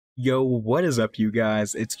Yo, what is up you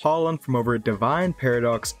guys? It's Holland from over at Divine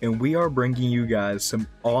Paradox, and we are bringing you guys some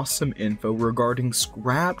awesome info regarding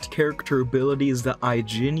scrapped character abilities that I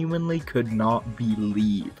genuinely could not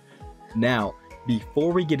believe. Now,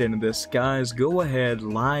 before we get into this, guys, go ahead,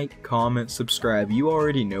 like, comment, subscribe. You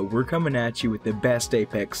already know we're coming at you with the best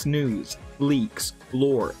Apex news, leaks,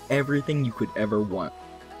 lore, everything you could ever want.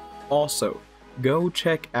 Also, go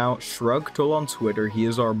check out Shrugtool on Twitter. He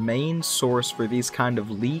is our main source for these kind of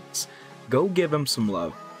leaks. Go give him some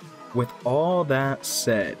love. With all that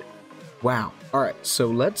said, wow. Alright, so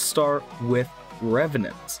let's start with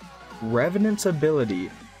Revenant. Revenant's ability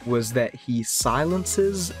was that he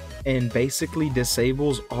silences and basically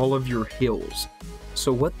disables all of your heals.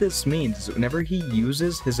 So what this means is whenever he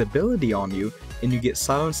uses his ability on you and you get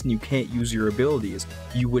silenced and you can't use your abilities,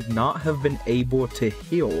 you would not have been able to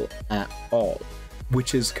heal at all,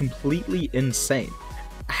 which is completely insane.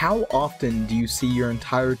 How often do you see your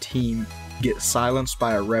entire team get silenced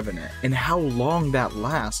by a Revenant, and how long that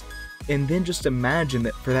lasts? And then just imagine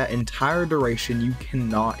that for that entire duration you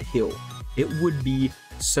cannot heal. It would be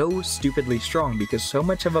so stupidly strong because so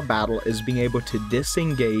much of a battle is being able to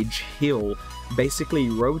disengage, heal, basically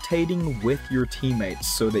rotating with your teammates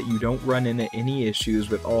so that you don't run into any issues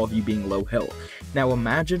with all of you being low health. Now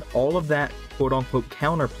imagine all of that quote-unquote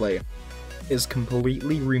counterplay is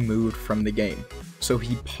completely removed from the game. So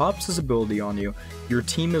he pops his ability on you, your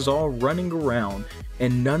team is all running around,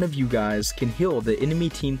 and none of you guys can heal. The enemy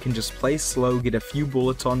team can just play slow, get a few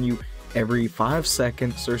bullets on you every 5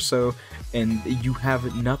 seconds or so, and you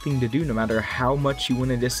have nothing to do. No matter how much you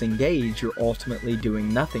want to disengage, you're ultimately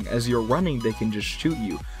doing nothing. As you're running, they can just shoot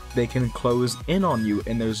you. They can close in on you,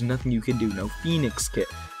 and there's nothing you can do. No Phoenix kit,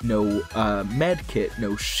 no med kit,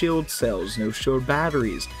 no shield cells, no shield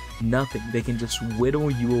batteries, nothing. They can just whittle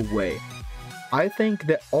you away. I think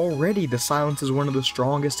that already the silence is one of the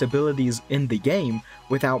strongest abilities in the game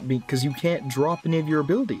because you can't drop any of your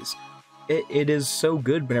abilities. It is so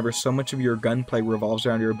good whenever so much of your gunplay revolves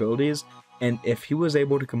around your abilities, and if he was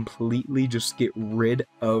able to completely just get rid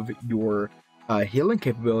of your healing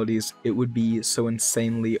capabilities, it would be so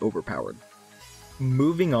insanely overpowered.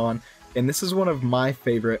 Moving on, and this is one of my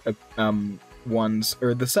favorite ones,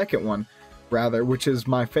 or the second one rather, which is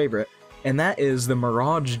my favorite, and that is the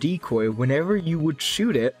Mirage decoy. Whenever you would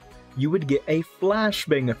shoot it, you would get a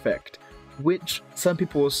flashbang effect, which some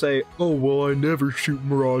people will say, oh well, I never shoot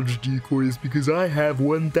Mirage decoys because I have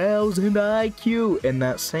 1000 IQ, and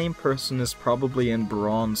that same person is probably in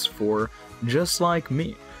Bronze 4, just like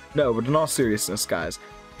me. No, but in all seriousness, guys,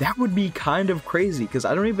 that would be kind of crazy, because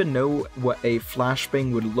I don't even know what a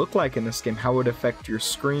flashbang would look like in this game, how it would affect your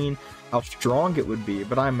screen, how strong it would be,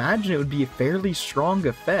 but I imagine it would be a fairly strong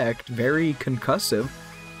effect, very concussive.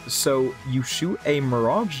 So you shoot a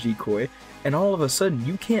Mirage decoy, and all of a sudden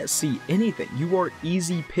you can't see anything. You are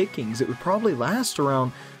easy pickings. It would probably last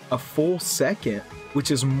around a full second, which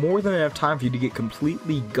is more than enough time for you to get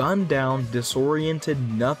completely gunned down, disoriented,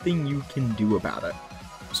 nothing you can do about it.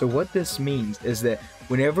 So what this means is that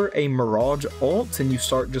whenever a Mirage ults and you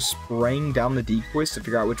start just spraying down the decoys to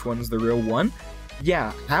figure out which one's the real one,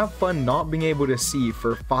 yeah, have fun not being able to see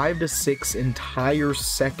for 5 to 6 entire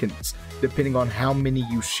seconds, depending on how many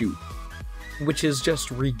you shoot. Which is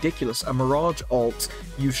just ridiculous. A Mirage ult,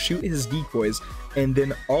 you shoot his decoys, and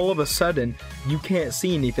then all of a sudden, you can't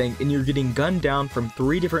see anything, and you're getting gunned down from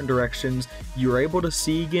 3 different directions, you're able to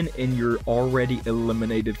see again, and you're already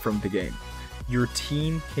eliminated from the game. Your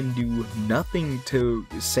team can do nothing to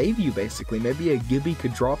save you, basically. Maybe a Gibby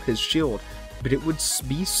could drop his shield, but it would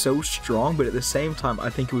be so strong, but at the same time,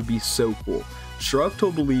 I think it would be so cool.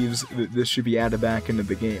 Shrugtool believes that this should be added back into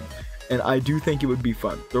the game, and I do think it would be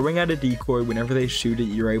fun. Throwing out a decoy, whenever they shoot it,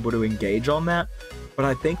 you're able to engage on that, but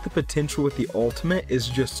I think the potential with the ultimate is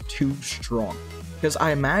just too strong, because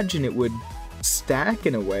I imagine it would stack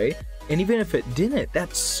in a way, and even if it didn't,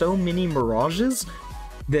 that's so many Mirages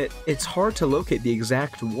that it's hard to locate the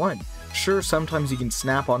exact one. Sure, sometimes you can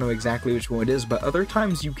snap onto exactly which one it is, but other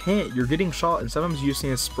times you can't. You're getting shot, and sometimes you just need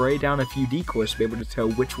to spray down a few decoys to be able to tell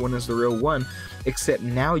which one is the real one, except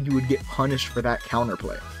now you would get punished for that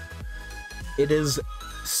counterplay. It is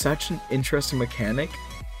such an interesting mechanic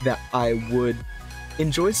that I would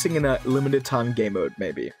enjoy seeing in a limited time game mode,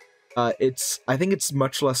 maybe. I think it's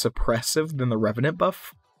much less oppressive than the Revenant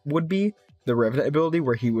buff would be, the Revenant ability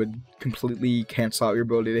where he would completely cancel out your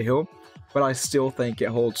ability to heal, but I still think it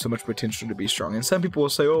holds so much potential to be strong. And some people will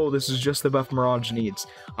say, oh, this is just the buff Mirage needs.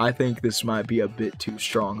 I think this might be a bit too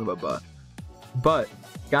strong of a buff. But,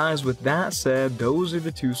 guys, with that said, those are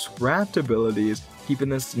the 2 scrapped abilities, keeping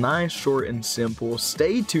this nice, short, and simple.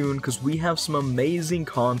 Stay tuned, because we have some amazing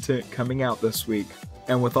content coming out this week.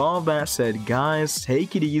 And with all of that said, guys,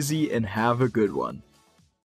 take it easy and have a good one.